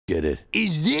get it.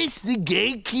 Is this the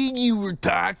gay kid you were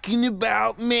talking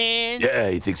about, man? Yeah,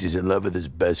 he thinks he's in love with his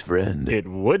best friend. It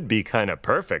would be kind of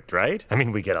perfect, right? I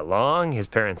mean, we get along, his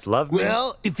parents love me.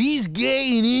 Well, if he's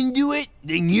gay and into it,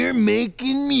 then you're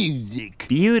making music.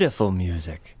 Beautiful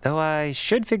music. Though I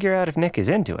should figure out if Nick is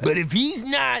into it. But if he's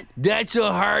not, that's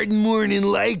a hard morning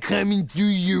light coming through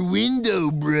your window,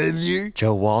 brother.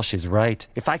 Joe Walsh is right.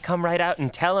 If I come right out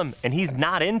and tell him and he's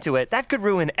not into it, that could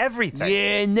ruin everything.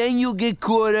 Yeah, and then you'll get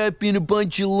caught up in a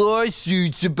bunch of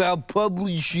lawsuits about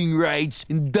publishing rights,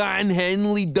 and Don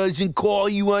Henley doesn't call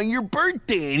you on your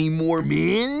birthday anymore,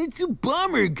 man. It's a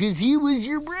bummer, 'cause he was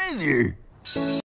your brother.